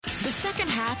second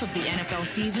half of the NFL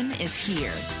season is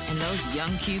here, and those young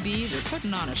QBs are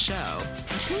putting on a show.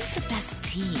 But who's the best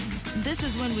team? This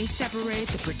is when we separate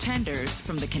the pretenders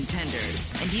from the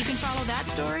contenders. And you can follow that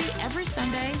story every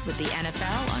Sunday with the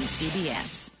NFL on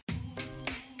CBS.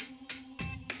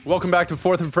 Welcome back to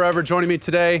Fourth and Forever. Joining me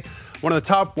today, one of the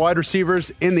top wide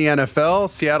receivers in the NFL,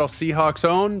 Seattle Seahawks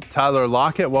own, Tyler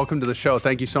Lockett. Welcome to the show.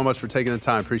 Thank you so much for taking the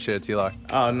time. Appreciate it, T-Lock.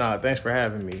 Oh, no, thanks for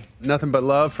having me. Nothing but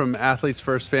love from Athletes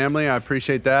First Family. I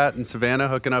appreciate that. And Savannah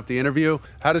hooking up the interview.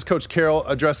 How does Coach Carroll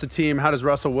address the team? How does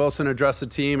Russell Wilson address the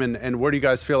team? And where do you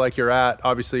guys feel like you're at?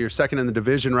 Obviously, you're second in the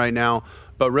division right now,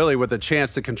 but really with a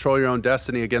chance to control your own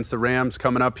destiny against the Rams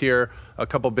coming up here, a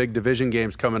couple big division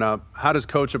games coming up. How does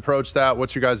Coach approach that?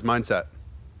 What's your guys' mindset?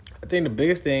 I think the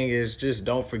biggest thing is just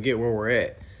don't forget where we're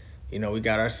at. You know, we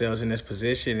got ourselves in this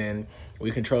position and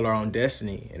we control our own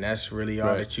destiny, and that's really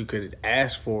all that you could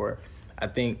ask for. I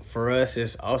think for us,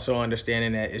 it's also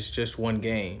understanding that it's just one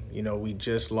game. You know, we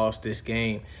just lost this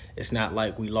game. It's not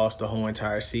like we lost the whole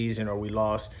entire season or we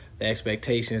lost the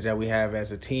expectations that we have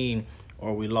as a team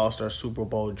or we lost our Super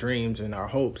Bowl dreams and our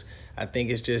hopes. I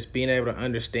think it's just being able to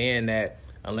understand that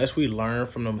unless we learn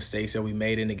from the mistakes that we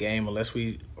made in the game, unless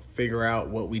we figure out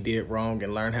what we did wrong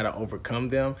and learn how to overcome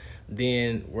them,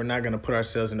 then we're not going to put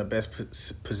ourselves in the best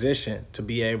position to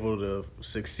be able to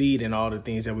succeed in all the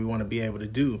things that we want to be able to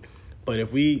do. But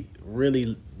if we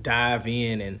really dive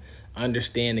in and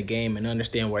understand the game and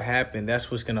understand what happened,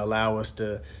 that's what's going to allow us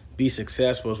to be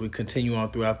successful as we continue on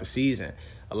throughout the season.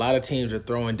 A lot of teams are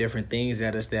throwing different things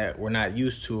at us that we're not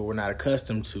used to or we're not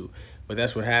accustomed to. But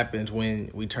that's what happens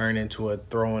when we turn into a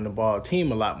throwing the ball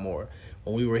team a lot more.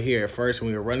 When we were here at first,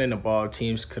 when we were running the ball,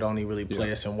 teams could only really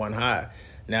play us in one high.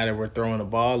 Now that we're throwing the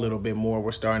ball a little bit more,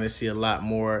 we're starting to see a lot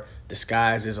more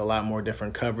disguises, a lot more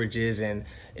different coverages, and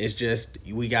it's just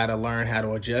we got to learn how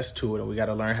to adjust to it, and we got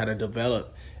to learn how to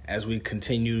develop as we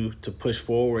continue to push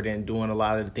forward and doing a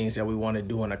lot of the things that we want to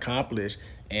do and accomplish.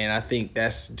 And I think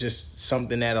that's just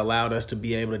something that allowed us to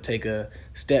be able to take a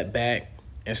step back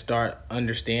and start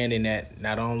understanding that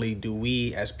not only do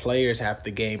we as players have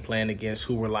to game plan against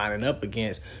who we're lining up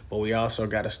against, but we also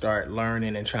got to start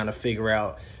learning and trying to figure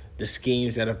out the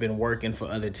schemes that have been working for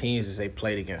other teams as they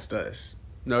played against us.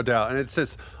 No doubt. And it's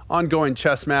this ongoing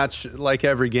chess match like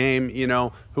every game. You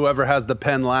know, whoever has the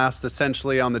pen last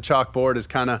essentially on the chalkboard is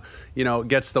kind of, you know,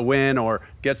 gets the win or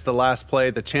gets the last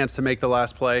play, the chance to make the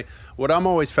last play. What I'm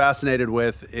always fascinated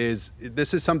with is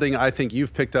this is something I think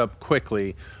you've picked up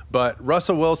quickly, but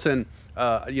Russell Wilson,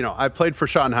 you know, I played for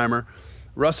Schottenheimer.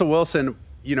 Russell Wilson,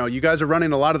 you know, you guys are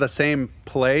running a lot of the same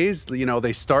plays. You know,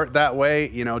 they start that way,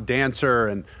 you know, dancer.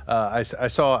 And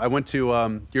I went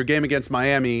to your game against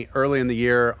Miami early in the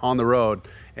year on the road,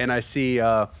 and I see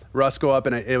Russ go up,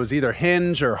 and it was either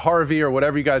hinge or Harvey or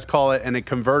whatever you guys call it, and it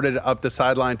converted up the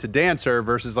sideline to dancer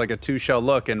versus like a two-shell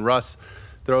look, and Russ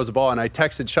throws the ball. And I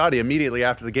texted Shotty immediately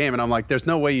after the game, and I'm like, there's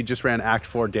no way you just ran Act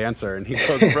 4 dancer. And he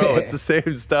goes, bro, it's the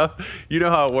same stuff. You know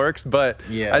how it works. But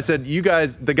yeah. I said, you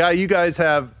guys, the guy you guys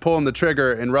have pulling the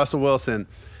trigger in Russell Wilson,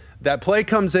 that play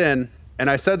comes in,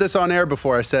 and I said this on air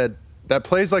before, I said, that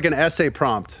play's like an essay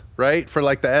prompt, right? For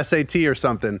like the SAT or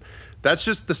something. That's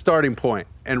just the starting point.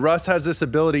 And Russ has this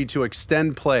ability to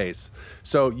extend plays.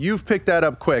 So you've picked that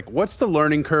up quick. What's the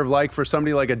learning curve like for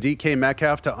somebody like a DK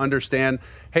Metcalf to understand,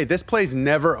 hey, this play's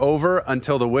never over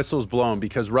until the whistle's blown,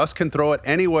 because Russ can throw it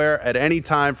anywhere at any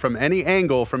time from any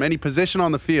angle, from any position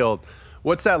on the field.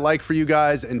 What's that like for you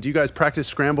guys? And do you guys practice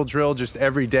scramble drill just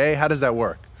every day? How does that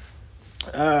work?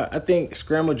 I think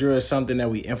scramble drill is something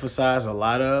that we emphasize a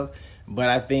lot of, but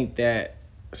I think that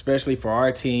especially for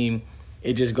our team,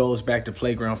 it just goes back to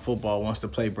playground football once the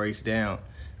play breaks down.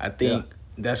 I think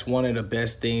that's one of the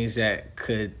best things that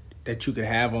you could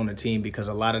have on the team, because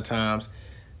a lot of times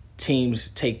teams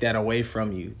take that away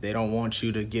from you. They don't want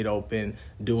you to get open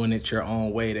doing it your own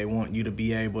way. They want you to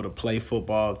be able to play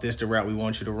football. If this is the route we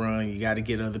want you to run, you got to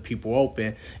get other people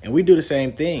open. And we do the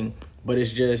same thing, but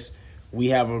it's just we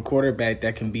have a quarterback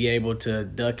that can be able to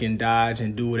duck and dodge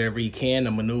and do whatever he can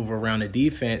to maneuver around the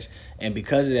defense. And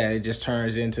because of that, it just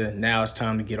turns into now it's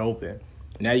time to get open.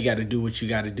 Now you got to do what you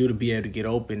got to do to be able to get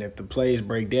open. If the plays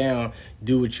break down,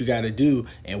 do what you got to do.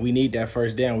 And we need that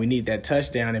first down. We need that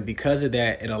touchdown. And because of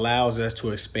that, it allows us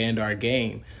to expand our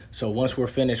game. So once we're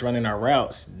finished running our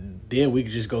routes, then we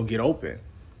can just go get open.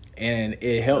 And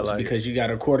it helps because you got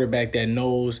a quarterback that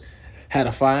knows how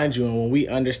to find you. And when we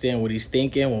understand what he's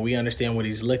thinking, when we understand what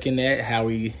he's looking at, how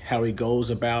he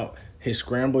goes about his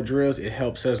scramble drills, it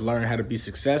helps us learn how to be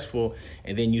successful.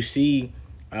 And then you see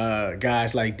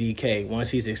guys like DK. Once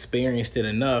he's experienced it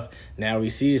enough, now he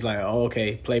sees like, oh,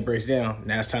 okay, play breaks down.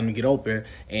 Now it's time to get open.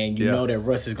 And you know that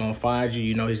Russ is going to find you.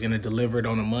 You know he's going to deliver it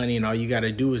on the money, and all you got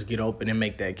to do is get open and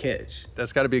make that catch.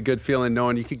 That's got to be a good feeling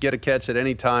knowing you could get a catch at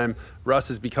any time. Russ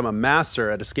has become a master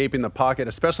at escaping the pocket,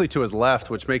 especially to his left,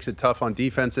 which makes it tough on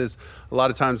defenses. A lot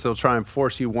of times they'll try and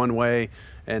force you one way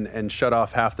and shut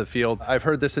off half the field. I've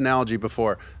heard this analogy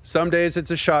before. Some days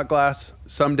it's a shot glass.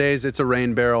 Some days it's a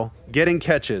rain barrel. Getting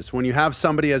catches, when you have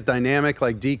somebody as dynamic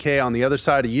like DK on the other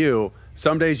side of you,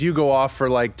 some days you go off for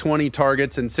like 20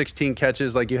 targets and 16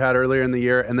 catches like you had earlier in the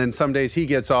year, and then some days he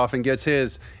gets off and gets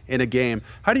his in a game.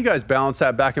 How do you guys balance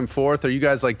that back and forth? Are you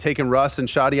guys like taking Russ and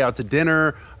Shotty out to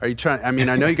dinner? Are you trying? I mean,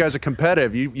 I know you guys are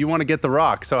competitive. You want to get the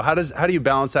rock. So how do you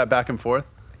balance that back and forth?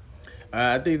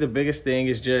 I think the biggest thing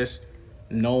is just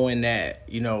knowing that,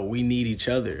 you know, we need each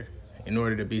other in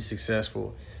order to be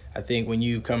successful. I think when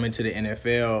you come into the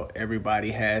NFL,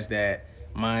 everybody has that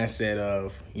mindset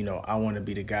of, you know, I want to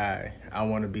be the guy. I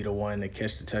want to be the one to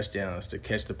catch the touchdowns, to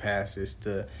catch the passes,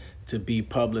 to be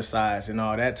publicized and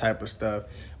all that type of stuff.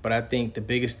 But I think the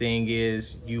biggest thing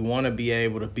is you want to be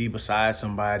able to be beside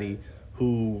somebody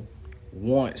who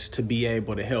wants to be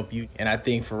able to help you. And I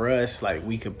think for us, like,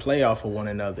 we could play off of one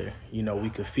another. You know, we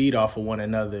could feed off of one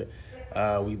another.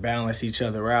 We balance each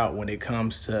other out when it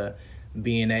comes to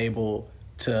being able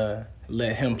to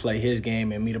let him play his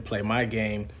game and me to play my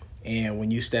game. And when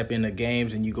you step into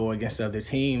games and you go against other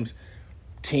teams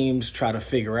try to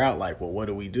figure out, like, well, what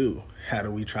do we do? How do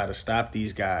we try to stop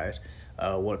these guys?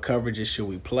 What coverages should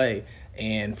we play?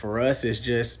 And for us, it's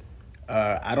just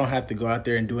I don't have to go out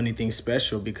there and do anything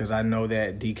special because I know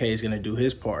that DK is going to do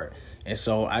his part. And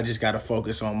so I just got to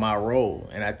focus on my role.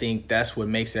 And I think that's what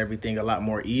makes everything a lot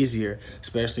more easier,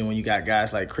 especially when you got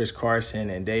guys like Chris Carson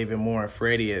and David Moore and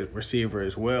Freddie at receiver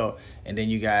as well. And then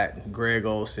you got Greg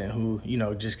Olsen, who, you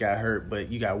know, just got hurt. But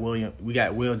we got Will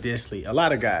Dissly, a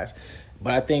lot of guys.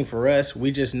 But I think for us,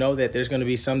 we just know that there's going to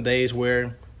be some days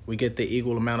where we get the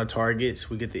equal amount of targets.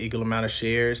 We get the equal amount of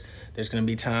shares. There's going to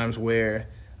be times where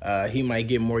he might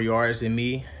get more yards than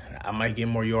me. I might get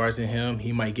more yards than him.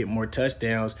 He might get more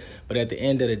touchdowns. But at the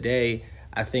end of the day,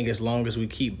 I think as long as we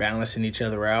keep balancing each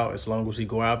other out, as long as we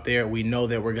go out there, we know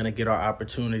that we're going to get our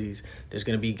opportunities. There's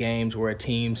going to be games where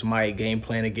teams might game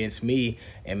plan against me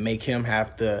and make him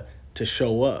have to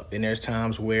show up. And there's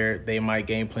times where they might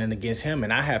game plan against him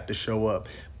and I have to show up.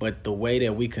 But the way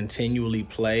that we continually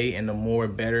play and the more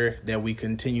better that we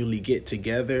continually get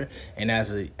together and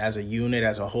as a unit,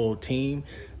 as a whole team,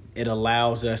 it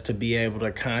allows us to be able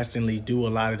to constantly do a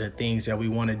lot of the things that we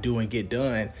want to do and get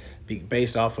done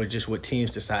based off of just what teams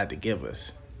decide to give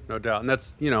us. No doubt. And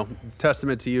that's, you know,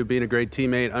 testament to you being a great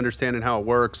teammate, understanding how it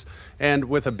works, and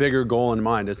with a bigger goal in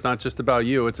mind. It's not just about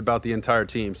you, it's about the entire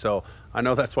team. So I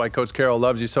know that's why Coach Carroll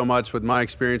loves you so much. With my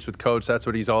experience with Coach, that's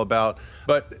what he's all about.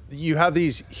 But you have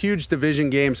these huge division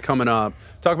games coming up.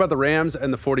 Talk about the Rams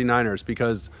and the 49ers,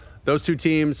 because those two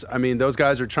teams, I mean, those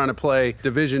guys are trying to play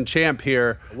division champ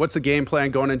here. What's the game plan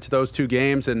going into those two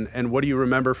games, and what do you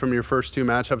remember from your first two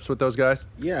matchups with those guys?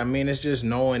 Yeah, I mean, it's just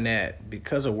knowing that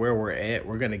because of where we're at,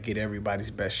 we're going to get everybody's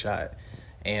best shot.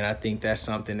 And I think that's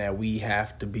something that we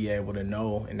have to be able to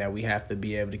know and that we have to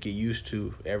be able to get used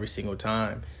to every single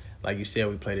time. Like you said,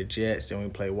 we play the Jets, then we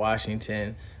play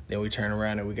Washington, then we turn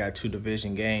around and we got two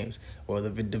division games. Well,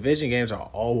 the division games are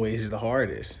always the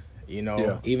hardest. You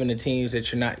know, even the teams that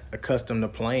you're not accustomed to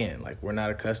playing, like we're not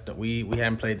accustomed. We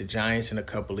haven't played the Giants in a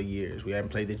couple of years. We haven't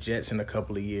played the Jets in a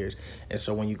couple of years. And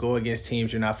so when you go against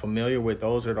teams you're not familiar with,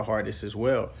 those are the hardest as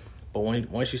well. But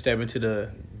once you step into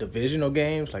the divisional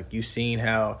games, like you've seen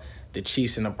how the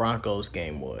Chiefs and the Broncos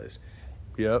game was.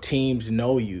 Yep. Teams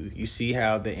know you. You see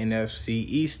how the NFC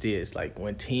East is. Like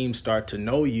when teams start to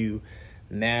know you,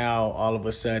 now all of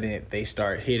a sudden they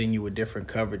start hitting you with different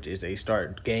coverages. They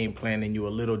start game planning you a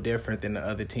little different than the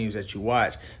other teams that you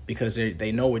watch because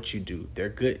they know what you do. They're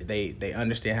good. They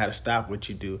understand how to stop what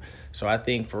you do. So I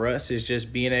think for us it's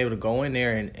just being able to go in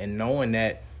there and knowing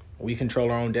that we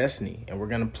control our own destiny, and we're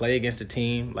going to play against a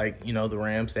team like, you know, the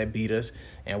Rams that beat us,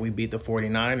 and we beat the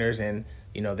 49ers, and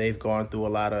you know, they've gone through a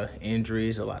lot of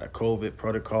injuries, a lot of COVID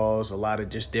protocols, a lot of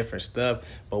just different stuff.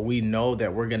 But we know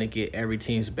that we're going to get every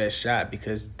team's best shot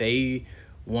because they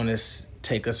want to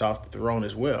take us off the throne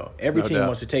as well. Every team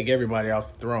wants to take everybody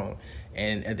off the throne.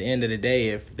 And at the end of the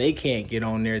day, if they can't get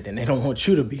on there, then they don't want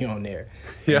you to be on there.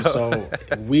 Yeah. And so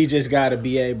we just got to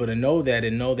be able to know that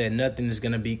and know that nothing is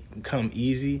going to become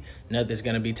easy. Nothing's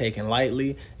going to be taken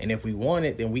lightly. And if we want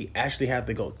it, then we actually have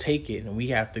to go take it and we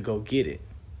have to go get it.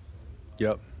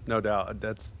 Yep. No doubt.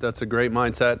 That's a great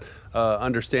mindset,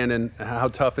 understanding how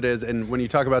tough it is. And when you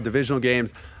talk about divisional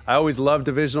games, I always love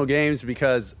divisional games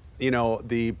because,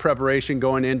 the preparation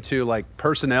going into like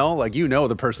personnel, like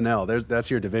the personnel. That's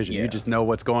your division. Yeah. You just know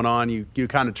what's going on. You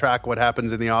kind of track what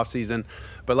happens in the offseason.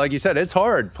 But like you said, it's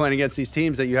hard playing against these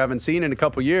teams that you haven't seen in a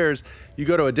couple years. You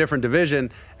go to a different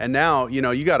division, and now,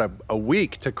 you got a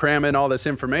week to cram in all this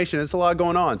information. It's a lot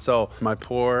going on. So my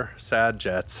poor, sad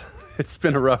Jets. It's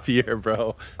been a rough year,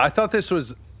 bro. I thought this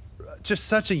was just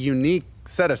such a unique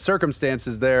set of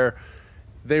circumstances there.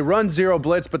 They run zero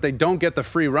blitz, but they don't get the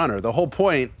free runner. The whole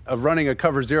point of running a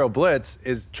cover zero blitz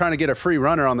is trying to get a free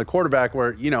runner on the quarterback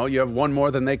where, you have one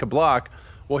more than they could block.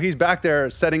 Well, he's back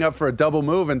there setting up for a double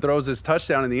move and throws his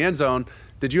touchdown in the end zone.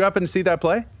 Did you happen to see that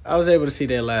play? I was able to see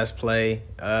that last play.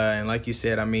 And like you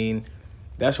said,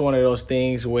 that's one of those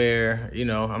things where,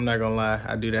 I'm not going to lie,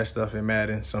 I do that stuff in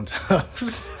Madden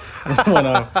sometimes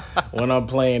when I'm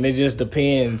playing. It just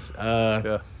depends.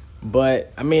 Yeah.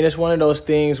 But, it's one of those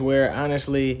things where,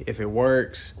 honestly, if it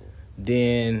works,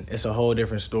 then it's a whole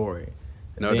different story.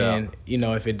 No doubt.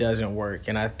 If it doesn't work.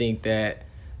 And I think that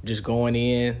just going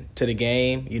in to the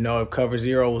game, if cover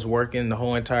zero was working the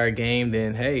whole entire game,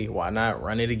 then, hey, why not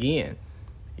run it again?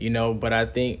 But I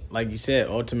think, like you said,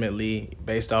 ultimately,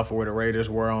 based off of where the Raiders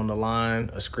were on the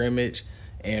line of scrimmage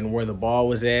and where the ball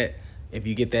was at, if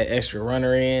you get that extra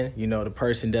runner in, the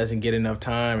person doesn't get enough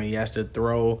time and he has to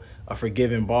throw a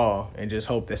forgiving ball and just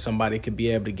hope that somebody could be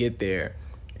able to get there.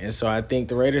 And so I think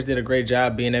the Raiders did a great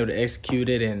job being able to execute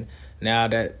it. And now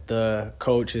that the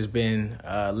coach has been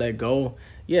let go,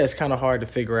 it's kind of hard to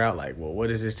figure out,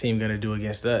 what is this team going to do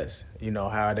against us? How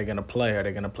are they going to play? Are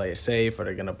they going to play it safe? Are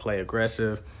they going to play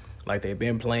aggressive like they've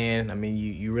been playing?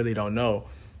 You really don't know.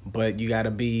 But you got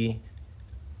to be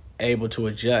able to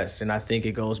adjust. And I think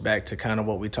it goes back to kind of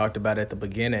what we talked about at the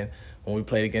beginning when we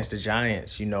played against the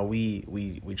Giants.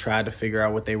 We tried to figure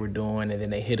out what they were doing, and then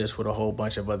they hit us with a whole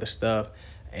bunch of other stuff.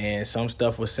 And some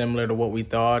stuff was similar to what we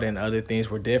thought, and other things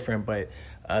were different. But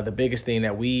the biggest thing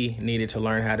that we needed to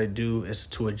learn how to do is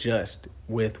to adjust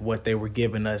with what they were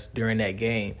giving us during that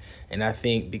game. And I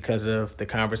think because of the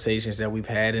conversations that we've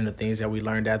had and the things that we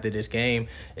learned after this game,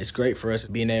 it's great for us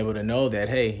being able to know that,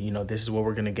 hey, this is what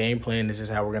we're going to game plan. This is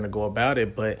how we're going to go about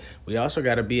it. But we also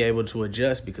got to be able to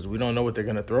adjust because we don't know what they're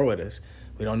going to throw at us.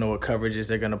 We don't know what coverages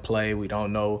they're going to play. We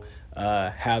don't know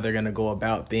how they're going to go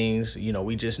about things.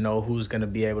 We just know who's going to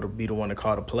be able to be the one to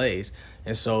call the plays.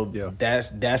 And so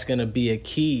that's going to be a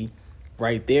key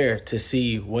right there to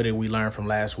see what did we learn from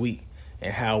last week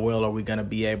and how well are we going to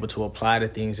be able to apply the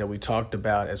things that we talked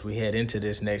about as we head into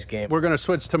this next game. We're going to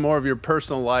switch to more of your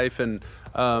personal life and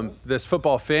this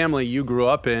football family you grew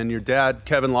up in. Your dad,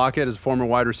 Kevin Lockett, is a former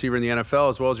wide receiver in the NFL,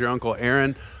 as well as your uncle,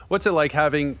 Aaron. What's it like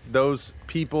having those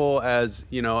people as,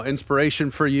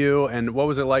 inspiration for you? And what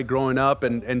was it like growing up?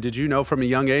 And did you know from a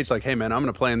young age, like, hey, man, I'm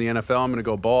going to play in the NFL. I'm going to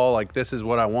go ball. Like, this is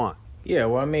what I want. Yeah,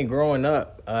 well, growing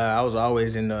up, I was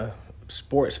always in a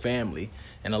sports family.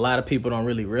 And a lot of people don't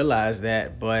really realize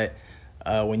that. But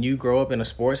when you grow up in a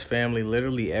sports family,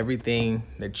 literally everything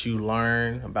that you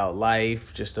learn about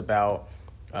life, just about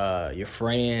your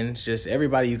friends, just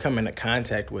everybody you come into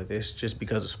contact with, it's just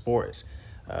because of sports.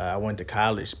 I went to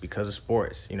college because of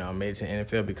sports. I made it to the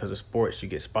NFL because of sports. You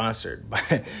get sponsored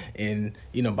by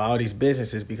all these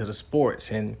businesses because of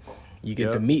sports. And you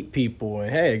get to meet people and,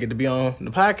 hey, I get to be on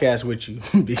the podcast with you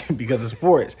because of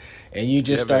sports. And you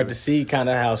just start to see kind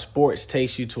of how sports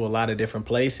takes you to a lot of different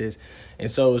places. And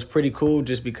so it was pretty cool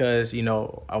just because,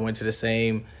 I went to the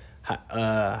same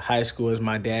high school as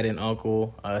my dad and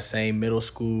uncle, same middle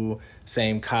school,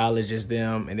 same college as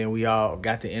them. And then we all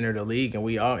got to enter the league, and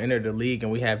we all entered the league,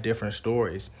 and we have different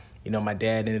stories. My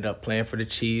dad ended up playing for the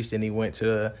Chiefs, and he went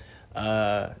to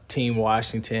Team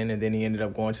Washington, and then he ended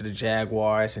up going to the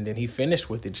Jaguars, and then he finished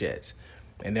with the Jets.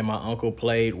 And then my uncle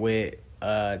played with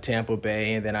Tampa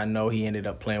Bay, and then I know he ended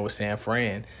up playing with San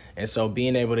Fran. And so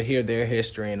being able to hear their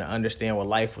history and to understand what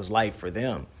life was like for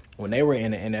them when they were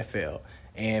in the NFL,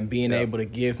 and being able to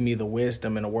give me the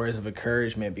wisdom and the words of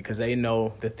encouragement because they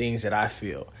know the things that I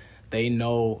feel. They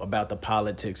know about the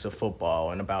politics of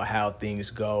football and about how things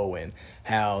go and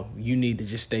how you need to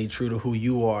just stay true to who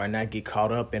you are and not get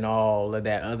caught up in all of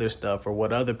that other stuff or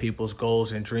what other people's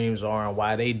goals and dreams are and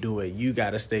why they do it. You got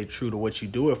to stay true to what you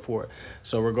do it for.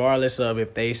 So regardless of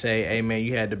if they say, hey, man,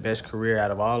 you had the best career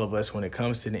out of all of us when it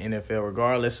comes to the NFL,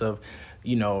 regardless of,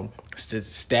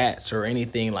 stats or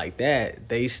anything like that,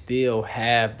 they still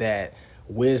have that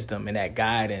wisdom and that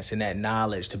guidance and that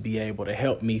knowledge to be able to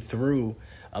help me through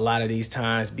a lot of these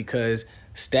times, because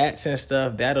stats and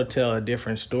stuff, that'll tell a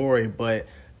different story. But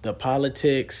the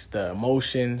politics, the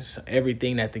emotions,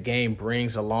 everything that the game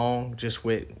brings along, just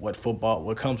with what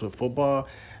comes with football,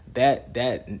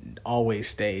 that always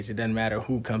stays. It doesn't matter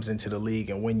who comes into the league,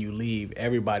 and when you leave,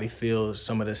 everybody feels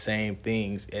some of the same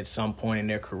things at some point in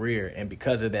their career. And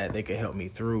because of that, they can help me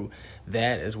through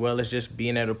that, as well as just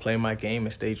being able to play my game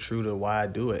and stay true to why I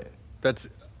do it. That's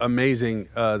amazing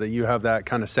that you have that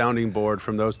kind of sounding board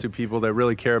from those two people that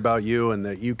really care about you and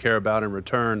that you care about in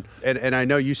return. And I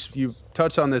know you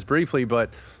touched on this briefly, but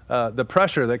the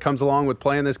pressure that comes along with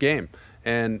playing this game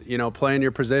and, playing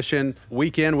your position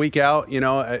week in, week out.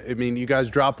 I mean, you guys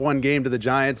drop one game to the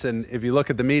Giants, and if you look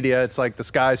at the media, it's like the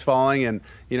sky's falling and,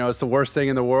 it's the worst thing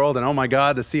in the world. And, oh, my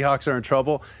God, the Seahawks are in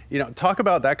trouble. Talk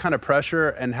about that kind of pressure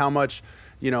and how much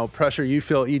pressure you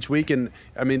feel each week. And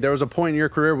I mean, there was a point in your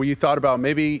career where you thought about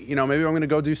maybe I'm going to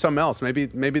go do something else. Maybe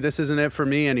this isn't it for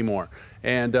me anymore.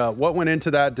 And what went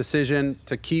into that decision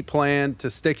to keep playing, to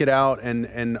stick it out?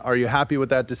 And are you happy with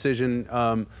that decision,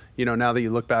 now that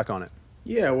you look back on it?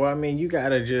 Yeah, well, I mean,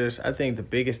 I think the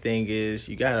biggest thing is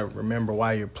you got to remember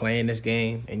why you're playing this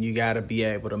game, and you got to be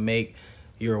able to make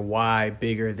your why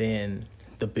bigger than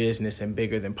the business and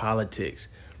bigger than politics.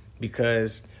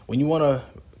 Because when you want to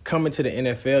come into the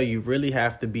NFL, you really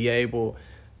have to be able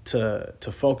to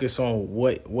focus on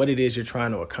what it is you're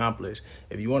trying to accomplish.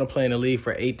 If you want to play in the league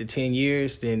for 8 to 10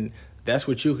 years, then that's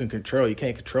what you can control. You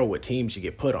can't control what teams you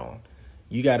get put on.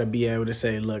 You got to be able to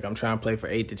say, look, I'm trying to play for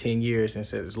 8 to 10 years, and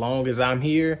say, as long as I'm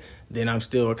here, then I'm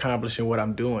still accomplishing what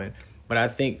I'm doing. But I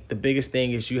think the biggest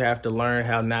thing is you have to learn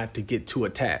how not to get too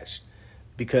attached,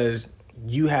 because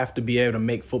you have to be able to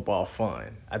make football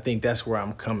fun. I think that's where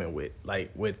I'm coming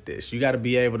with this. You got to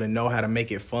be able to know how to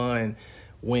make it fun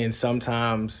when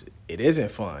sometimes it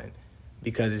isn't fun,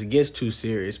 because it gets too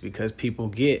serious, because people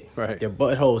their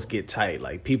buttholes get tight.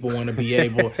 Like, people want to be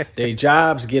able, their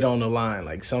jobs get on the line.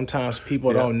 Like, sometimes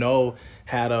people don't know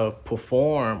how to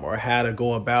perform or how to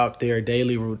go about their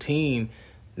daily routine,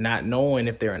 not knowing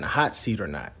if they're in a hot seat or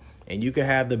not. And you can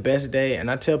have the best day,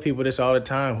 and I tell people this all the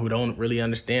time who don't really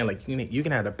understand, like, you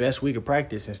can have the best week of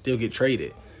practice and still get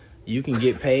traded. You can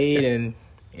get paid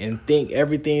and think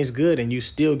everything's good, and you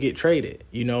still get traded.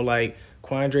 Like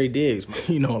Quandre Diggs,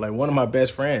 like one of my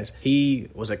best friends, he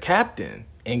was a captain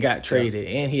and got traded,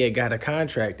 and he had got a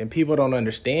contract, and people don't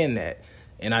understand that.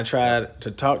 And I try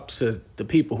to talk to the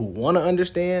people who want to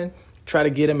understand, try to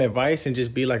get them advice, and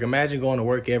just be like, imagine going to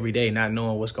work every day not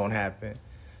knowing what's going to happen.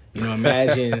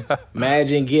 Imagine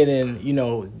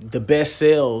getting, the best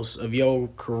sales of your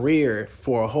career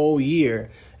for a whole year,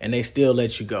 and they still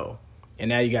let you go. And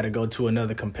now you got to go to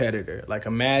another competitor. Like,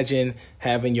 imagine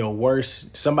having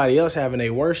somebody else having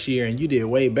a worse year, and you did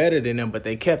way better than them, but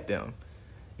they kept them,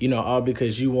 all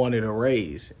because you wanted a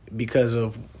raise because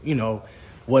of,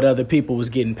 what other people was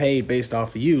getting paid based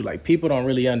off of you. Like, people don't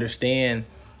really understand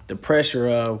the pressure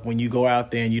of when you go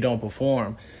out there and you don't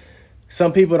perform.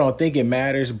 Some people don't think it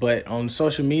matters, but on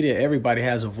social media, everybody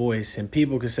has a voice, and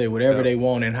people can say whatever they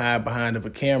want and hide behind of a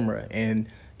camera. And,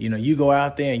 you go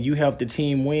out there and you help the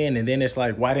team win, and then it's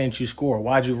like, why didn't you score?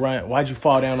 Why'd you run? Why'd you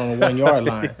fall down on the 1 yard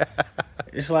line?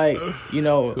 It's like,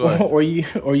 or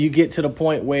you get to the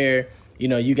point where,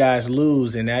 you guys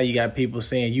lose, and now you got people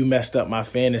saying, you messed up my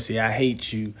fantasy. I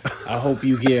hate you. I hope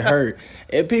you get hurt.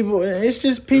 And it's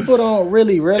just people don't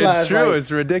really realize. It's true.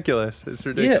 It's ridiculous. It's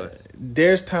ridiculous. Yeah,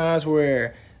 there's times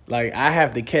where, like, I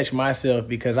have to catch myself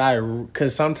because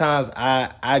sometimes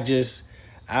I just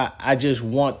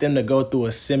want them to go through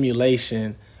a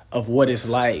simulation of what it's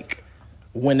like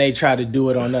when they try to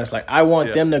do it on us. Like, I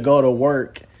want them to go to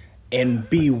work and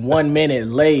be 1 minute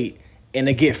late and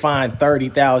to get fined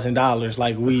 $30,000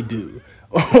 like we do.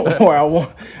 Or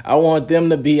I want them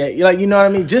to be like, you know what I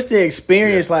mean? Just to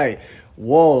experience like,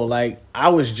 whoa, like I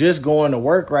was just going to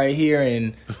work right here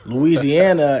in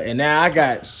Louisiana, and now I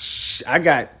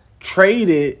got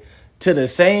traded to the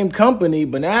same company,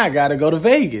 but now I got to go to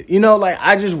Vegas. Like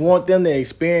I just want them to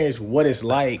experience what it's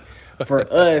like for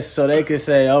us, so they could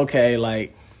say, okay,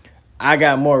 like I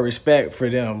got more respect for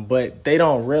them. But they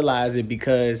don't realize it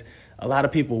because a lot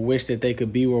of people wish that they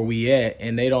could be where we at,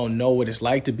 and they don't know what it's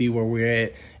like to be where we're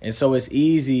at. And so it's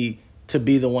easy to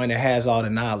be the one that has all the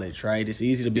knowledge, right? It's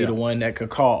easy to be the one that could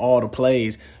call all the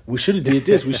plays. We should have did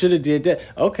this. We should have did that.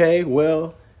 Okay,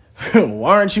 well,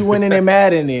 why aren't you winning in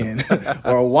Madden then?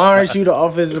 Or why aren't you the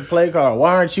offensive play caller?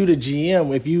 Why aren't you the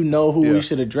GM if you know who we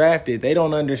should have drafted? They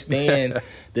don't understand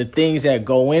the things that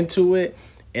go into it.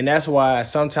 And that's why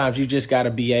sometimes you just got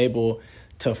to be able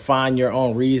to find your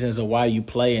own reasons of why you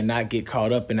play and not get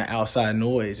caught up in the outside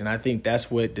noise. And I think that's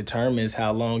what determines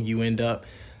how long you end up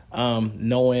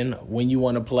knowing when you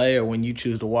want to play or when you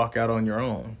choose to walk out on your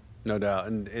own. No doubt.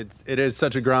 And it is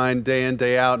such a grind day in,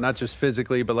 day out, not just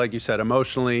physically, but like you said,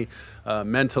 emotionally,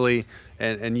 mentally,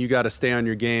 and you got to stay on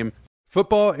your game.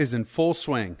 Football is in full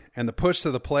swing, and the push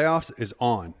to the playoffs is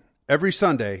on. Every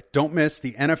Sunday, don't miss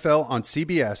the NFL on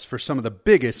CBS for some of the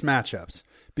biggest matchups,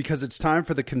 because it's time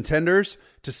for the contenders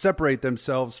to separate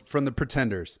themselves from the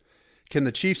pretenders. Can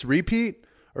the Chiefs repeat,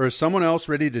 or is someone else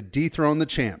ready to dethrone the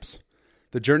champs?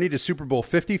 The journey to Super Bowl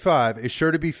 55 is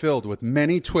sure to be filled with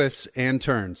many twists and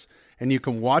turns, and you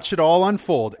can watch it all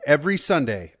unfold every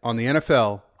Sunday on the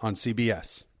NFL on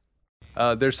CBS.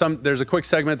 There's a quick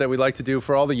segment that we like to do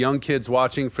for all the young kids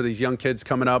watching, for these young kids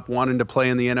coming up, wanting to play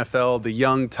in the NFL, the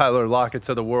young Tyler Locketts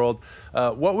of the world.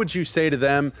 What would you say to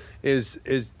them is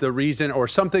the reason, or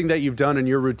something that you've done in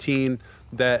your routine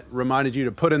that reminded you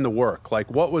to put in the work?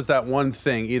 Like, what was that one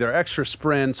thing, either extra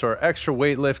sprints or extra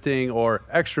weightlifting or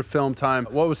extra film time?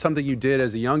 What was something you did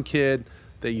as a young kid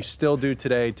that you still do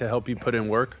today to help you put in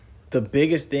work? The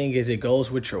biggest thing is it goes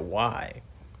with your why.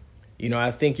 You know,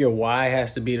 I think your why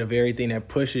has to be the very thing that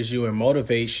pushes you and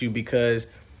motivates you, because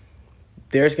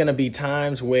there's going to be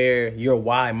times where your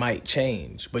why might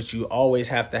change, but you always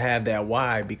have to have that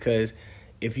why, because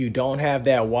if you don't have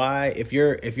that why, if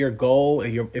your goal,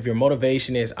 if your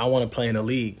motivation is, I want to play in the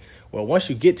league, well, once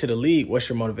you get to the league, what's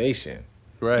your motivation?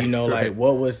 Right. You know, right. like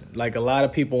what was, like, a lot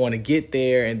of people want to get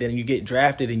there, and then you get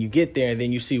drafted and you get there, and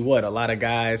then you see what? A lot of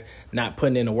guys not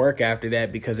putting in the work after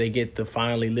that, because they get to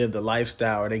finally live the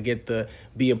lifestyle, or they get to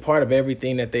be a part of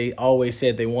everything that they always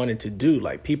said they wanted to do.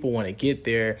 Like, people want to get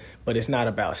there, but it's not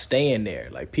about staying there.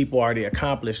 Like, people already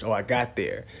accomplished, oh, I got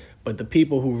there. But the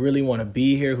people who really want to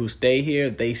be here, who stay here,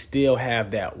 they still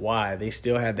have that why. They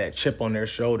still have that chip on their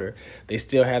shoulder. They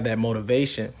still have that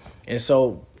motivation. And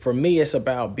so for me, it's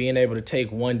about being able to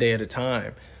take one day at a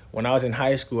time. When I was in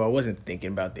high school, I wasn't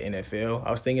thinking about the NFL. I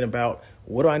was thinking about,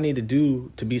 what do I need to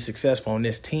do to be successful on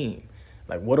this team?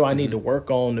 Like, what do I need to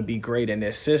work on to be great in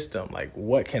this system? Like,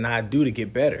 what can I do to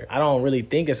get better? I don't really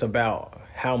think it's about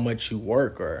how much you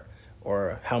work or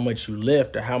how much you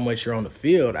lift or how much you're on the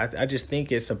field. I just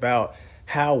think it's about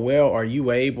how well are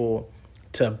you able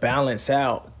to balance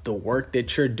out the work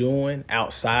that you're doing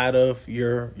outside of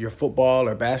your football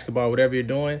or basketball, whatever you're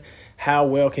doing. How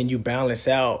well can you balance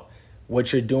out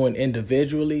what you're doing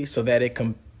individually so that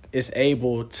it's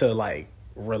able to, like,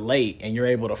 relate and you're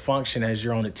able to function as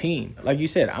you're on a team. Like you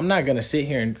said, I'm not going to sit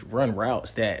here and run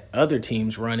routes that other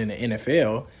teams run in the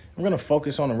NFL. I'm going to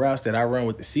focus on the routes that I run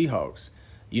with the Seahawks.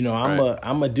 You know, I'm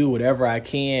going to do whatever I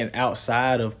can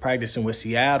outside of practicing with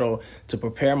Seattle to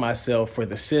prepare myself for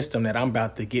the system that I'm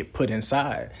about to get put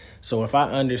inside. So if I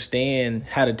understand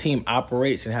how the team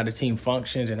operates and how the team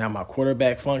functions and how my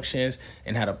quarterback functions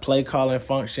and how the play calling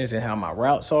functions and how my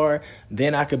routes are,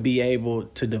 then I could be able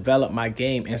to develop my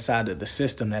game inside of the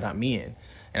system that I'm in.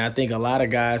 And I think a lot of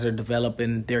guys are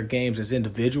developing their games as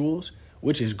individuals,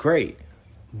 which is great.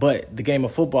 But the game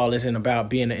of football isn't about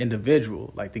being an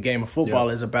individual. Like, the game of football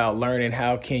is about learning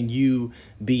how can you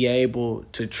be able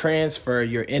to transfer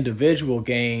your individual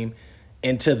game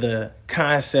into the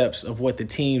concepts of what the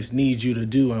teams need you to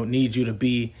do and need you to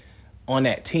be on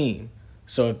that team.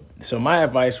 So my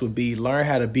advice would be, learn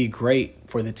how to be great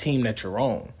for the team that you're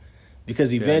on,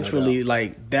 because eventually,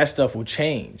 like, that stuff will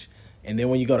change. And then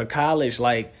when you go to college,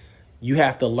 like, you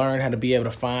have to learn how to be able to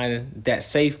find that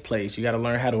safe place. You got to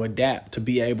learn how to adapt to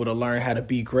be able to learn how to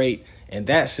be great in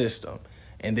that system.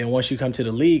 And then once you come to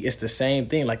the league, it's the same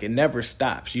thing. Like, it never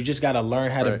stops. You just got to learn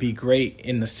how to be great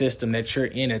in the system that you're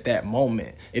in at that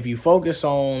moment. If you focus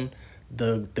on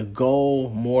the goal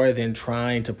more than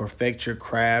trying to perfect your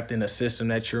craft in the system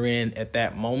that you're in at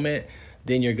that moment,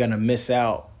 then you're going to miss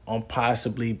out on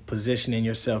possibly positioning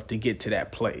yourself to get to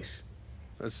that place.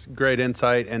 That's great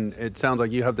insight, and it sounds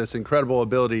like you have this incredible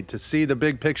ability to see the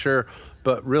big picture,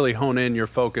 but really hone in your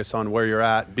focus on where you're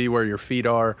at, be where your feet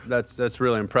are. That's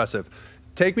really impressive.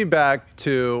 Take me back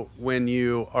to when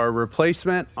you are a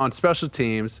replacement on special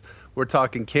teams. We're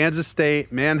talking Kansas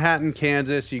State, Manhattan,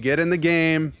 Kansas. You get in the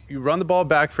game, you run the ball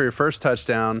back for your first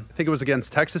touchdown. I think it was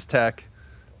against Texas Tech.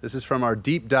 This is from our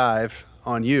deep dive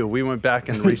on you. We went back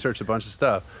and researched a bunch of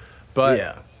stuff.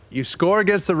 But you score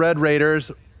against the Red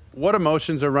Raiders. What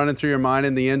emotions are running through your mind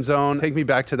in the end zone? Take me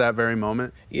back to that very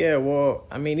moment. Yeah, well,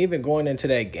 I mean, even going into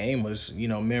that game was,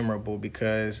 memorable,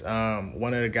 because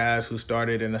one of the guys who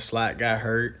started in the slot got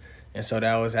hurt. And so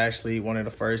that was actually one of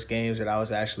the first games that I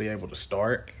was actually able to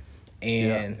start.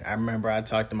 And I remember I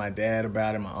talked to my dad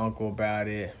about it, my uncle about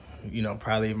it,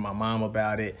 probably even my mom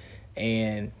about it.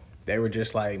 And they were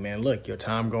just like, man, look, your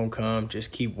time gonna come.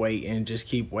 Just keep waiting.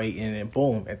 And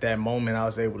boom, at that moment, I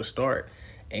was able to start.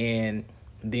 And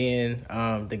then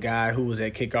the guy who was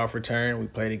at kickoff return, we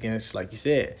played against, like you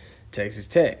said, Texas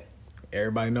Tech.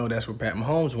 Everybody know that's where Pat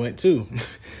Mahomes went too.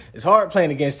 It's hard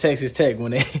playing against Texas Tech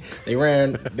when they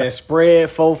ran that spread,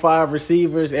 4-5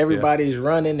 receivers. Everybody's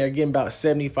running. They're getting about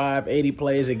 75, 80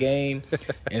 plays a game.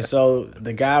 And so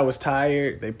the guy was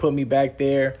tired. They put me back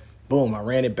there. Boom, I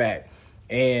ran it back.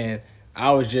 And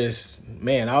I was just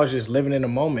living in the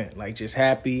moment, like just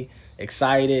happy,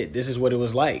 excited. This is what it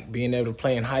was like, being able to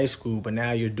play in high school, but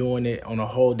now you're doing it on a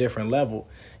whole different level.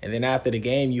 And then after the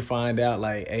game, you find out,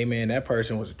 like, hey, man, that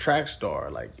person was a track star.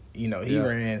 Like, he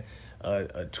ran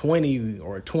a 20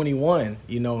 or a 21,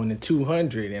 in the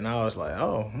 200. And I was like,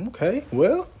 oh, okay,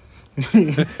 well,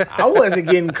 I wasn't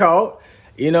getting caught,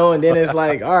 and then it's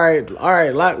like, all right,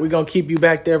 Lock, we're going to keep you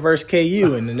back there versus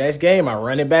KU. And the next game, I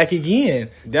run it back again.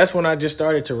 That's when I just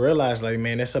started to realize, like,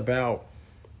 man, it's about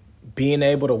being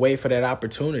able to wait for that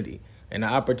opportunity. And the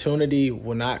opportunity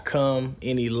will not come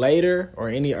any later or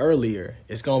any earlier.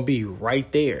 It's going to be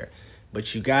right there.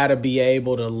 But you got to be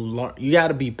able to learn. You got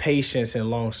to be patient and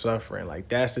long suffering. Like,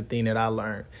 that's the thing that I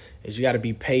learned, is you got to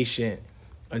be patient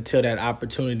until that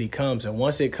opportunity comes. And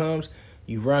once it comes,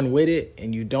 you run with it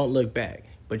and you don't look back.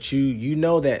 But you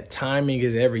know that timing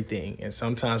is everything. And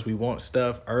sometimes we want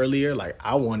stuff earlier. Like,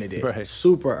 I wanted it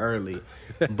super early.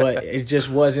 But it just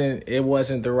wasn't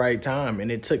the right time. And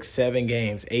it took 7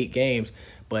 games, 8 games.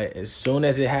 But as soon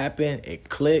as it happened, it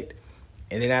clicked.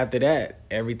 And then after that,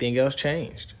 everything else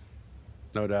changed.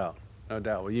 No doubt.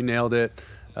 Well, you nailed it.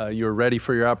 You were ready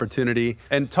for your opportunity.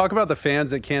 And talk about the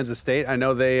fans at Kansas State. I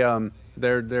know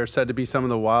they're said to be some of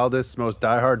the wildest, most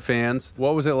diehard fans.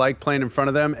 What was it like playing in front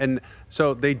of them? And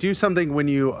so they do something when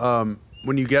you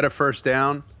get a first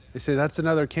down. They say, that's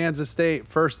another Kansas State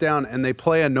first down, and they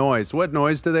play a noise. What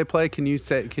noise do they play? Can you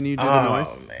do the noise?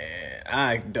 Oh, man,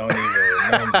 I don't even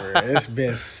remember. It's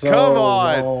been so Come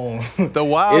on. long. The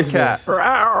Wildcat.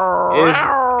 Oh,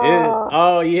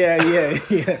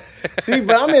 yeah. See,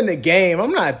 but I'm in the game.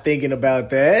 I'm not thinking about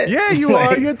that. Yeah, you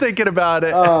are. You're thinking about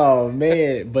it. Oh,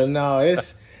 man. But no,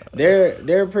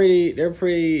 they're pretty They're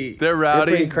rowdy. They're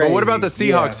pretty crazy. But what about the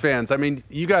Seahawks fans? I mean,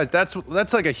 you guys, that's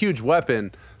like a huge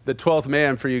weapon. The 12th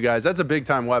man for you guys, that's a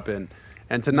big-time weapon.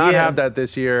 And to not have that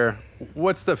this year,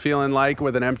 what's the feeling like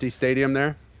with an empty stadium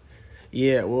there?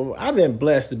 Yeah, well, I've been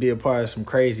blessed to be a part of some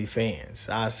crazy fans.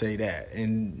 I'll say that.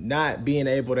 And not being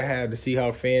able to have the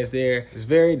Seahawks fans there is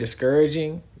very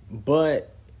discouraging.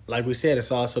 But like we said,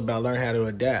 it's also about learning how to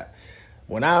adapt.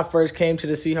 When I first came to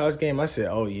the Seahawks game, I said,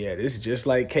 oh, yeah, this is just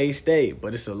like K-State,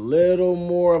 but it's a little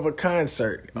more of a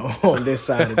concert on this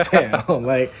side of town.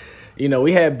 Like,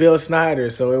 we had Bill Snyder,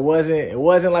 so it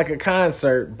wasn't like a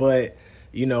concert, but,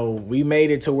 we made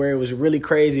it to where it was really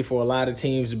crazy for a lot of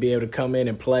teams to be able to come in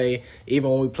and play. Even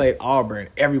when we played Auburn,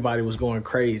 everybody was going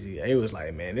crazy. It was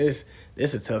like, man, this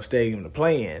is a tough stadium to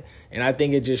play in. And I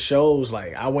think it just shows,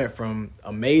 like, I went from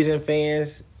amazing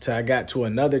fans to I got to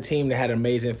another team that had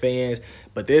amazing fans,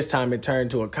 but this time it turned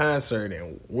to a concert,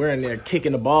 and we're in there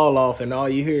kicking the ball off, and all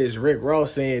you hear is Rick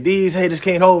Ross saying, these haters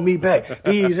can't hold me back.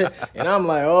 And I'm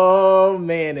like, oh,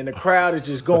 man, and the crowd is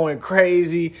just going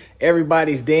crazy.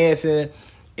 Everybody's dancing,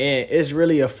 and it's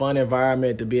really a fun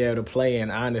environment to be able to play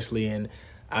in, honestly, and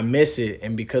I miss it.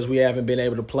 And because we haven't been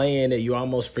able to play in it, you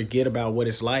almost forget about what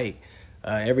it's like.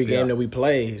 Every game that we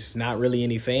play is not really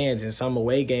any fans, and some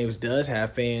away games does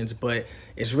have fans, but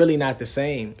it's really not the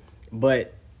same.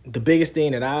 But the biggest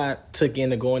thing that I took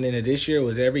into going into this year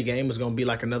was every game was going to be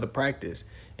like another practice.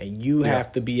 And you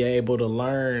have to be able to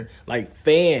learn, like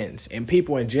fans and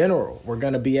people in general, we're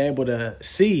going to be able to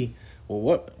see,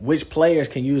 which players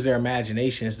can use their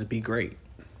imaginations to be great.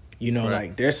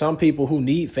 Like there's some people who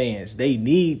need fans. They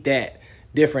need that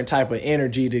different type of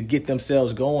energy to get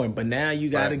themselves going. But now you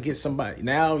got to get somebody.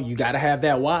 Now you got to have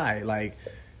that why. Like,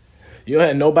 you don't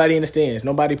have nobody in the stands,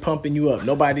 nobody pumping you up,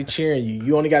 nobody cheering you.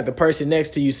 You only got the person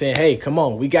next to you saying, hey, come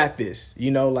on, we got this.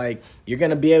 Like you're going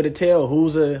to be able to tell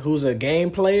who's a game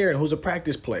player and who's a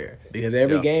practice player, because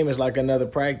every game is like another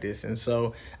practice. And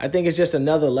so I think it's just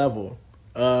another level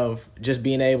of just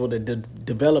being able to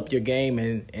develop your game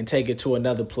and take it to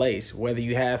another place. Whether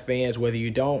you have fans, whether you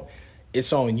don't,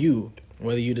 it's on you.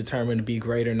 Whether you determine to be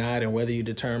great or not, and whether you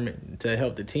determine to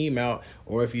help the team out,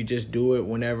 or if you just do it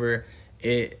whenever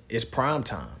it's prime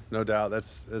time. No doubt.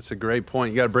 That's a great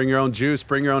point. You got to bring your own juice,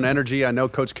 bring your own energy. I know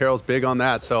Coach Carroll's big on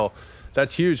that, so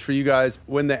that's huge for you guys.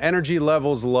 When the energy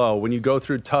level's low, when you go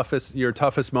through your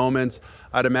toughest moments,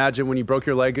 I'd imagine when you broke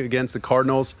your leg against the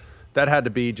Cardinals, that had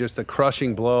to be just a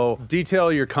crushing blow.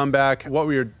 Detail your comeback. What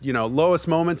were your lowest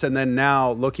moments, and then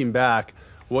now looking back,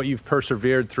 what you've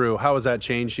persevered through. How has that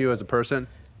changed you as a person?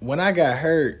 When I got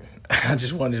hurt, I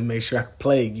just wanted to make sure I could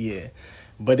play again.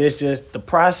 But it's just the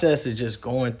process of just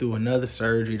going through another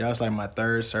surgery. That was like my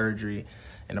third surgery.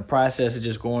 And the process of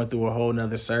just going through a whole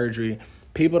nother surgery,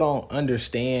 people don't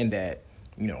understand that,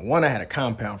 one, I had a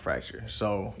compound fracture.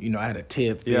 So, I had a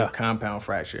fib compound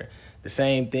fracture. The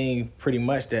same thing pretty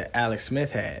much that Alex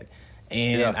Smith had.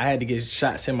 And I had to get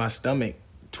shots in my stomach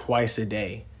twice a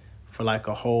day for like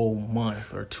a whole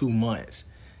month or 2 months.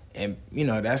 And,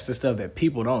 that's the stuff that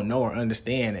people don't know or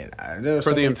understand. And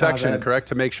for the infection, correct?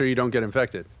 To make sure you don't get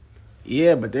infected.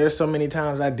 Yeah, but there's so many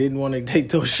times I didn't want to take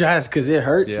those shots because it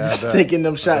hurts taking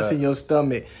them shots in your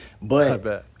stomach.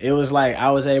 But it was like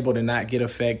I was able to not get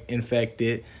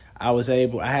infected. I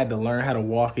had to learn how to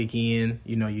walk again.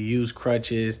 You use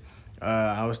crutches.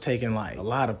 I was taking like a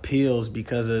lot of pills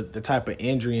because of the type of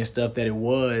injury and stuff that it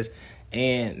was.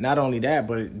 And not only that,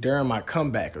 but during my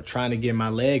comeback of trying to get my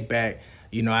leg back,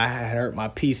 I had hurt my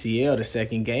PCL the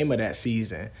second game of that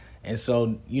season. And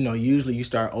so, usually you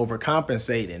start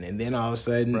overcompensating. And then all of a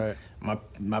sudden,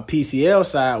 my PCL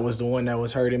side was the one that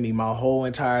was hurting me my whole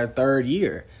entire third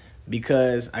year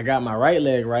because I got my right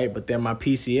leg right, but then my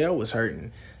PCL was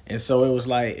hurting. And so it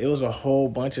was a whole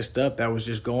bunch of stuff that was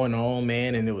just going on,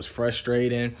 man, and it was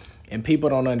frustrating. And people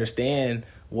don't understand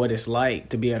what it's like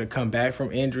to be able to come back from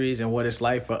injuries and what it's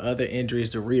like for other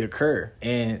injuries to reoccur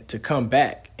and to come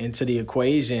back into the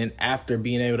equation after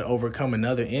being able to overcome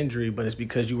another injury, but it's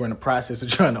because you were in the process of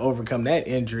trying to overcome that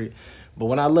injury. But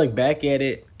when I look back at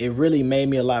it, it really made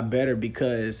me a lot better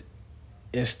because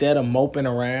instead of moping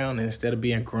around and instead of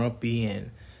being grumpy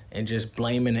and just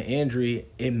blaming the injury,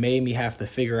 it made me have to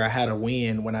figure out how to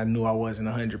win when I knew I wasn't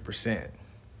 100%.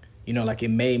 Like it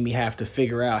made me have to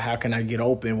figure out how can I get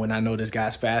open when I know this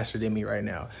guy's faster than me right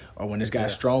now or when this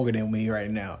guy's stronger than me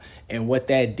right now. And what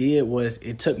that did was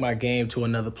it took my game to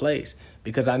another place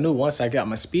because I knew once I got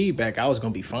my speed back, I was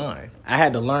going to be fine. I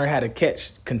had to learn how to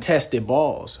catch contested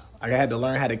balls. I had to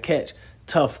learn how to catch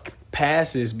tough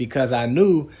passes because I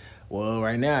knew, well,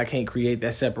 right now I can't create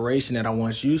that separation that I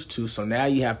once used to. So now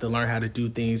you have to learn how to do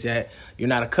things that you're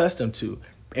not accustomed to.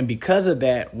 And because of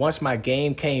that, once my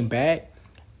game came back,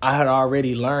 I had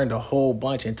already learned a whole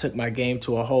bunch and took my game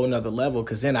to a whole nother level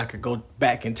because then I could go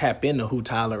back and tap into who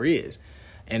Tyler is.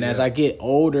 And as I get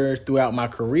older throughout my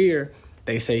career,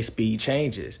 they say speed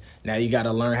changes. Now you got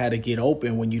to learn how to get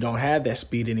open when you don't have that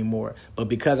speed anymore. But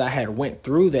because I had went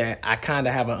through that, I kind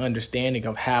of have an understanding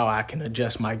of how I can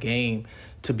adjust my game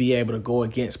to be able to go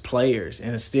against players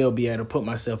and still be able to put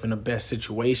myself in the best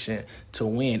situation to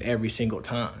win every single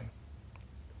time.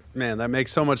 Man, that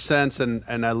makes so much sense. And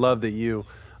I love that you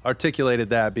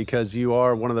articulated that because you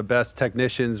are one of the best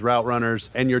technicians, route runners,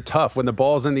 and you're tough. When the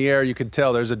ball's in the air, you can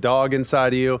tell there's a dog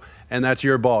inside of you, and that's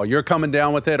your ball. You're coming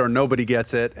down with it or nobody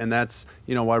gets it, and that's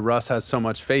why Russ has so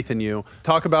much faith in you.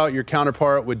 Talk about your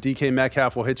counterpart with DK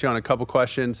Metcalf. We'll hit you on a couple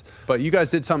questions, but you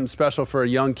guys did something special for a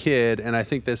young kid, and I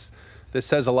think this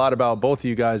says a lot about both of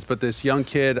you guys, but this young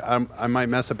kid, I might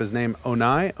mess up his name,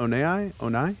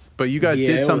 Onai? But you guys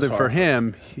did something for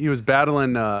him. He was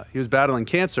battling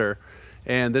cancer.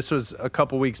 And this was a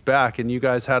couple weeks back, and you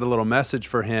guys had a little message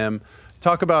for him.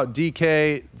 Talk about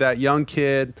DK, that young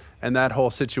kid, and that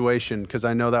whole situation, because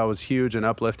I know that was huge and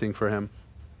uplifting for him.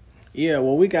 Yeah,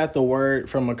 well, we got the word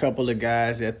from a couple of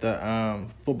guys at the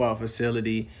football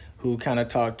facility who kind of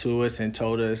talked to us and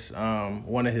told us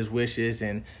one of his wishes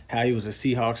and how he was a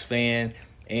Seahawks fan.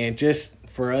 And just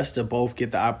for us to both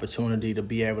get the opportunity to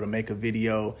be able to make a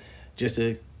video just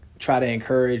to try to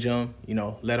encourage them,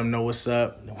 let them know what's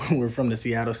up. We're from the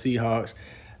Seattle Seahawks.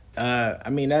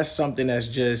 That's something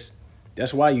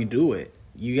that's why you do it.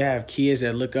 You have kids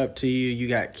that look up to you. You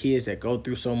got kids that go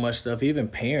through so much stuff, even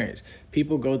parents.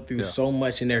 People go through so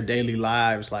much in their daily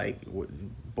lives, like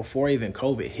before even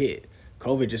COVID hit.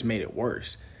 COVID just made it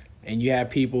worse. And you have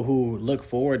people who look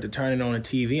forward to turning on the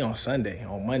TV on Sunday,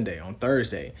 on Monday, on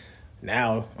Thursday,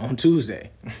 now on Tuesday,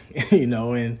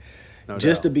 and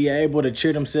just to be able to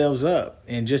cheer themselves up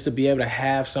and just to be able to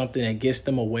have something that gets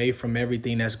them away from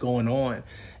everything that's going on.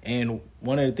 And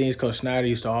one of the things Coach Snyder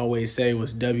used to always say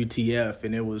was WTF,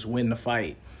 and it was win the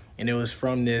fight. And it was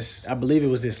from I believe it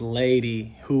was this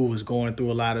lady who was going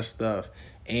through a lot of stuff.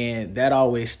 And that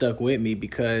always stuck with me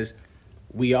because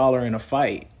we all are in a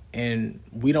fight. And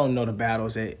we don't know the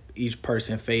battles that each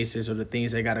person faces or the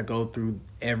things they got to go through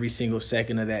every single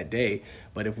second of that day.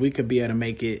 But if we could be able to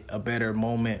make it a better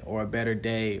moment or a better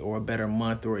day or a better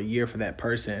month or a year for that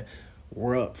person,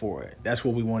 we're up for it. That's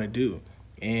what we want to do.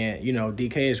 And,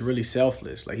 DK is really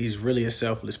selfless. Like, he's really a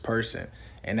selfless person.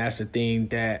 And that's the thing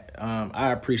that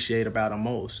I appreciate about him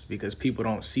most because people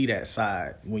don't see that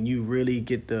side. When you really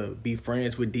get to be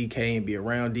friends with DK and be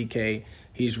around DK,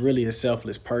 he's really a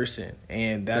selfless person.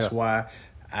 And that's why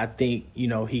I think,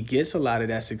 he gets a lot of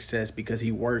that success because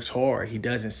he works hard. He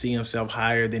doesn't see himself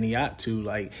higher than he ought to.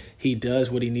 Like, he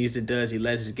does what he needs to do. He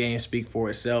lets his game speak for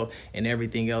itself, and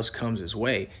everything else comes his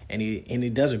way. And he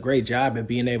does a great job at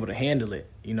being able to handle it.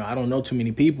 I don't know too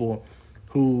many people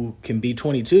who can be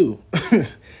 22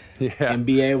 and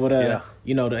be able to,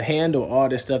 to handle all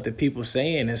this stuff that people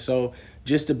saying. And so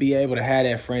just to be able to have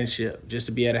that friendship, just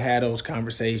to be able to have those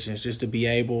conversations, just to be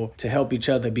able to help each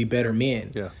other be better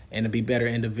men and to be better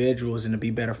individuals and to be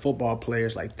better football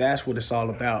players, like that's what it's all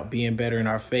about, being better in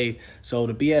our faith. So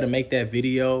to be able to make that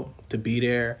video, to be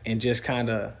there and just kind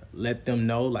of let them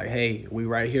know, like, hey, we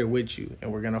right here with you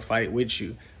and we're going to fight with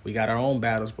you. We got our own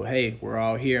battles, but hey, we're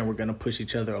all here and we're going to push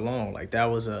each other along. Like, that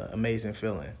was an amazing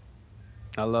feeling.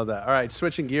 I love that. All right,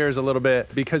 switching gears a little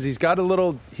bit, because he's got a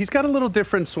little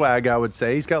different swag, I would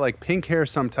say. He's got like pink hair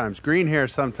sometimes, green hair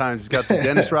sometimes. He's got the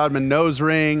Dennis Rodman nose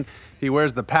ring. He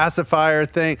wears the pacifier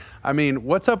thing. I mean,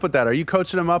 what's up with that? Are you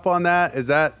coaching him up on that? Is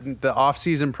that the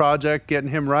off-season project, getting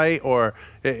him right, or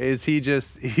is he's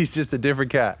just a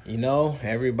different cat?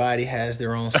 Everybody has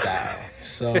their own style.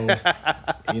 So,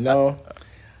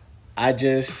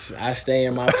 I stay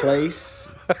in my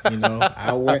place.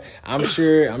 I wear. I'm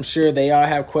sure they all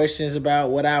have questions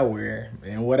about what I wear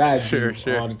and what I do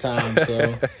all the time.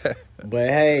 So, but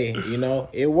hey,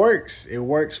 it works. It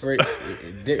works for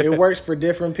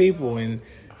different people, and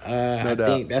I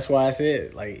think that's why I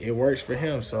said, like, it works for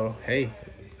him. So hey,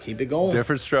 keep it going.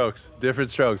 Different strokes.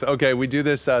 Okay, we do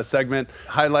this segment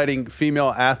highlighting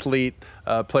female athlete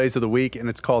plays of the week, and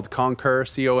it's called Conquer,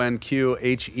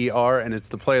 Conquher, and it's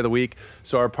the play of the week.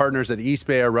 So our partners at East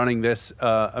Bay are running this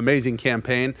amazing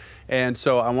campaign. And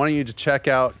so I want you to check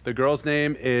out, the girl's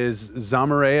name is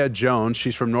Zamaria Jones.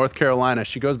 She's from North Carolina.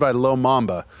 She goes by Lil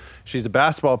Mamba. She's a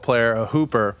basketball player, a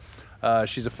hooper.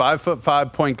 She's a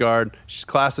 5'5" point guard. She's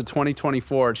class of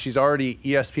 2024. She's already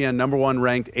ESPN #1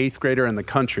 ranked 8th grader in the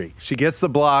country. She gets the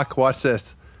block. Watch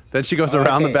this. Then she goes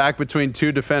around the back between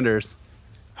two defenders.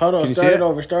 Hold on. Start it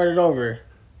over.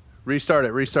 Restart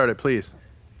it, please.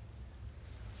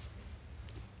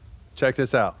 Check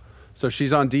this out. So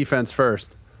she's on defense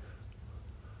first.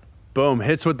 Boom.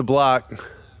 Hits with the block.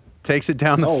 Takes it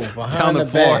down the floor,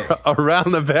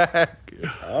 around the back.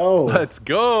 Oh. Let's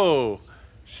go.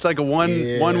 She's like a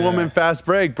one-woman fast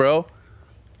break, bro.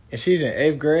 And she's in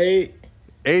 8th grade?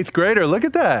 8th grader. Look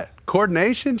at that.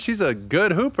 Coordination. She's a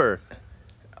good hooper.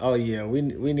 Oh, yeah. We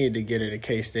need to get her to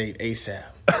K-State ASAP.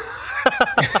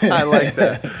 I like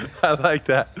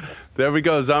that. There we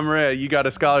go. Zamaria, you got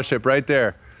a scholarship right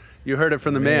there. You heard it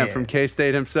from the man from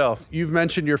K-State himself. You've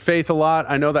mentioned your faith a lot.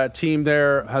 I know that team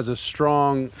there has a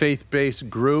strong faith-based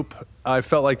group. I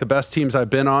felt like the best teams I've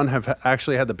been on have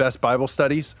actually had the best Bible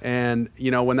studies. And,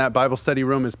 when that Bible study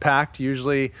room is packed,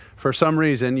 usually for some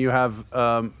reason you have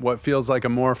what feels like a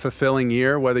more fulfilling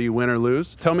year, whether you win or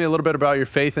lose. Tell me a little bit about your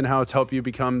faith and how it's helped you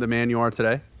become the man you are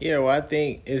today. Yeah, well, I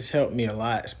think it's helped me a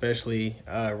lot, especially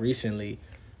recently,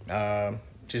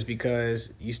 just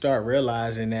because you start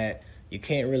realizing that you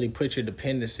can't really put your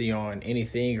dependency on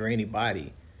anything or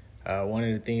anybody. One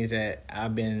of the things that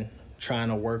I've been trying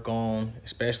to work on,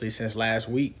 especially since last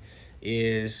week,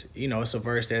 is, it's a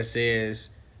verse that says,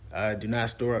 do not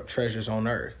store up treasures on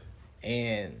earth.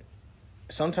 And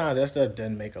sometimes that stuff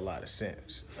doesn't make a lot of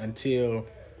sense until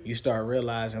you start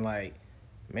realizing, like,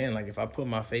 man, like, if I put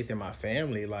my faith in my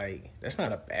family, like, that's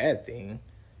not a bad thing,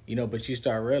 but you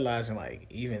start realizing, like,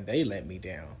 even they let me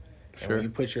down. And when you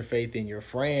put your faith in your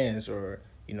friends, or,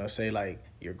 say like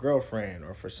your girlfriend,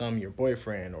 or for some your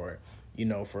boyfriend, or,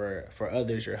 for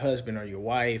others your husband or your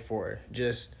wife, or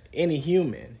just any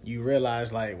human, you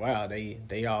realize, like, wow,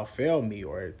 they all fail me,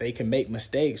 or they can make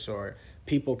mistakes, or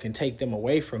people can take them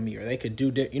away from me, or they could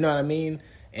do, you know what I mean?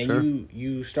 And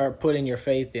you start putting your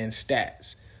faith in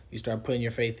stats. You start putting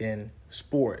your faith in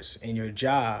sports, in your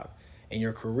job, in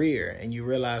your career, and you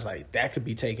realize, like, that could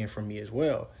be taken from me as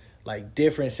well. Like,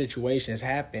 different situations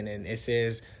happen, and it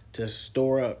says to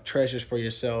store up treasures for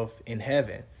yourself in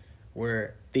heaven,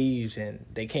 where thieves and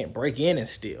they can't break in and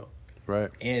steal.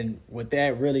 Right. And what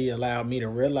that really allowed me to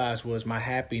realize was my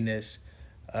happiness,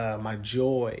 my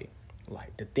joy,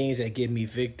 like the things that give me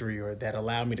victory, or that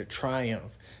allow me to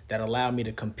triumph, that allow me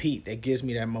to compete, that gives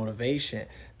me that motivation.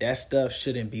 That stuff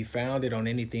shouldn't be founded on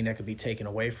anything that could be taken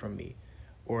away from me,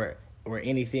 or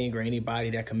anything or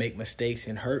anybody that can make mistakes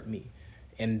and hurt me.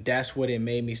 And that's what it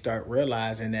made me start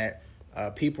realizing that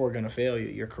people are going to fail you.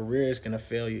 Your career is going to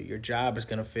fail you. Your job is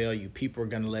going to fail you. People are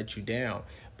going to let you down.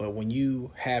 But when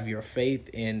you have your faith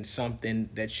in something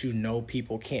that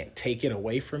people can't take it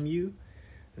away from you,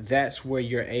 that's where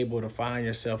you're able to find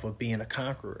yourself of being a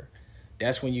conqueror.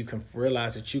 that's when you can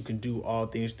realize that you can do all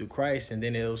things through Christ. And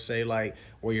then it'll say, like,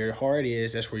 where your heart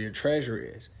is, that's where your treasure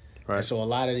is. Right. And so a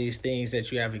lot of these things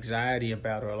that you have anxiety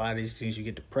about, or a lot of these things you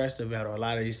get depressed about, or a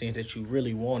lot of these things that you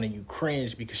really want and you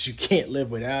cringe because you can't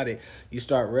live without it, you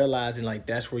start realizing, like,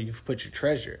 that's where you've put your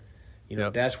treasure. You know,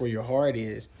 that's where your heart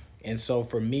is. And so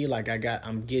for me, like,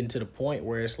 I'm getting to the point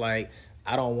where it's like,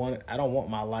 I don't want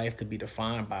my life to be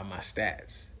defined by my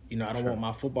stats. You know, I don't want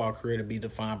my football career to be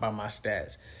defined by my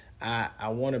stats. I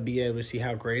want to be able to see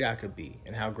how great I could be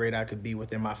and how great I could be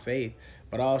within my faith.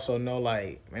 But I also know,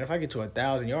 like, man, if I get to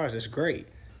 1,000 yards, that's great.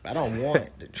 But I don't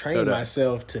want to train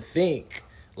myself to think,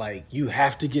 like, you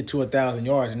have to get to 1,000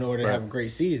 yards in order to have a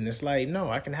great season. It's like, no,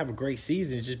 I can have a great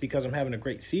season just because I'm having a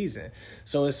great season.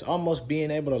 So it's almost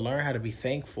being able to learn how to be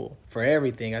thankful for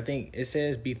everything. I think it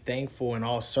says be thankful in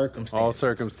all circumstances. All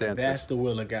circumstances. That's the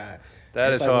will of God.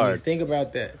 That is like, hard. When you think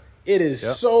about that, it is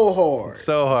so hard. It's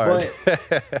so hard.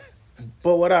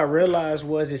 But what I realized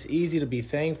was it's easy to be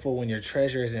thankful when your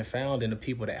treasure isn't found in the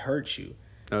people that hurt you.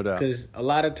 No doubt. Because a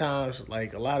lot of times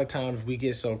we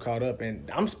get so caught up, and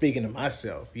I'm speaking to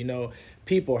myself, you know,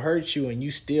 people hurt you and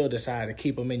you still decide to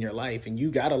keep them in your life, and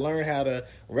you got to learn how to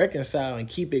reconcile and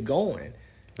keep it going,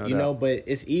 you know, but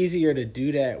it's easier to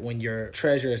do that when your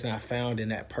treasure is not found in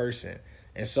that person.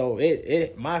 And so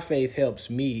my faith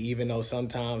helps me, even though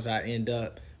sometimes I end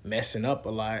up messing up a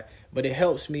lot, but it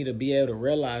helps me to be able to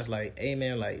realize, like, hey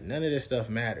man, like, none of this stuff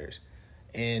matters.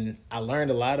 And I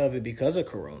learned a lot of it because of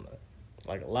Corona.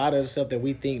 Like, a lot of the stuff that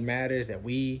we think matters, that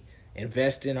we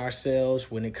invest in ourselves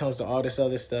when it comes to all this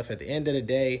other stuff, at the end of the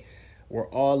day, we're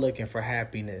all looking for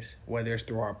happiness, whether it's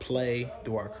through our play,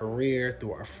 through our career,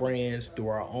 through our friends, through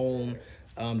our own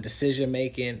decision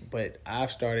making. But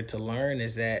I've started to learn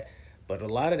is that, but a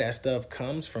lot of that stuff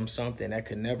comes from something that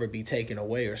could never be taken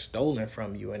away or stolen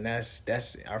from you, and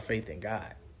that's our faith in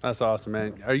God. That's awesome,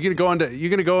 man. Are you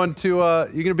gonna go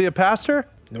into be a pastor?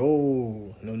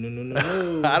 No.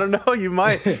 I don't know. You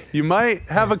might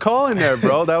have a call in there,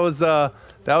 bro. That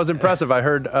was impressive. I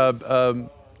heard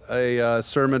a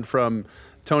sermon from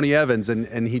Tony Evans,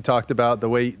 and he talked about the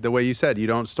way you said, you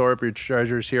don't store up your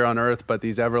treasures here on earth, but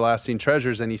these everlasting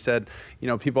treasures. And he said, you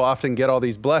know, people often get all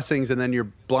these blessings, and then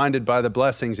you're blinded by the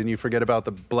blessings, and you forget about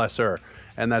the blesser,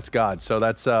 and that's God. So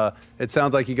that's it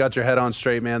sounds like you got your head on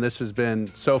straight, man. This has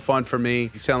been so fun for me.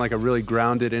 You sound like a really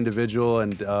grounded individual,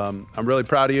 and I'm really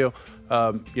proud of you.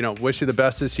 You know, wish you the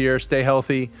best this year. Stay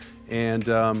healthy, and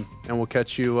we'll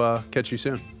catch you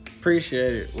soon.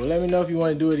 Appreciate it. Well, let me know if you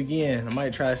want to do it again. I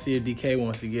might try to see if DK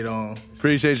wants to get on.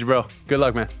 Appreciate you, bro. Good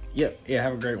luck, man. Yep. Yeah,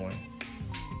 have a great one.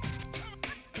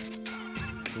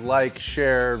 Like,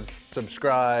 share,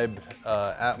 subscribe,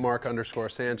 at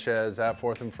Mark_Sanchez, at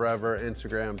Fourth and Forever,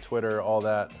 Instagram, Twitter, all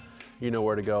that. You know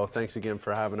where to go. Thanks again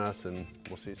for having us, and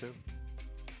we'll see you soon.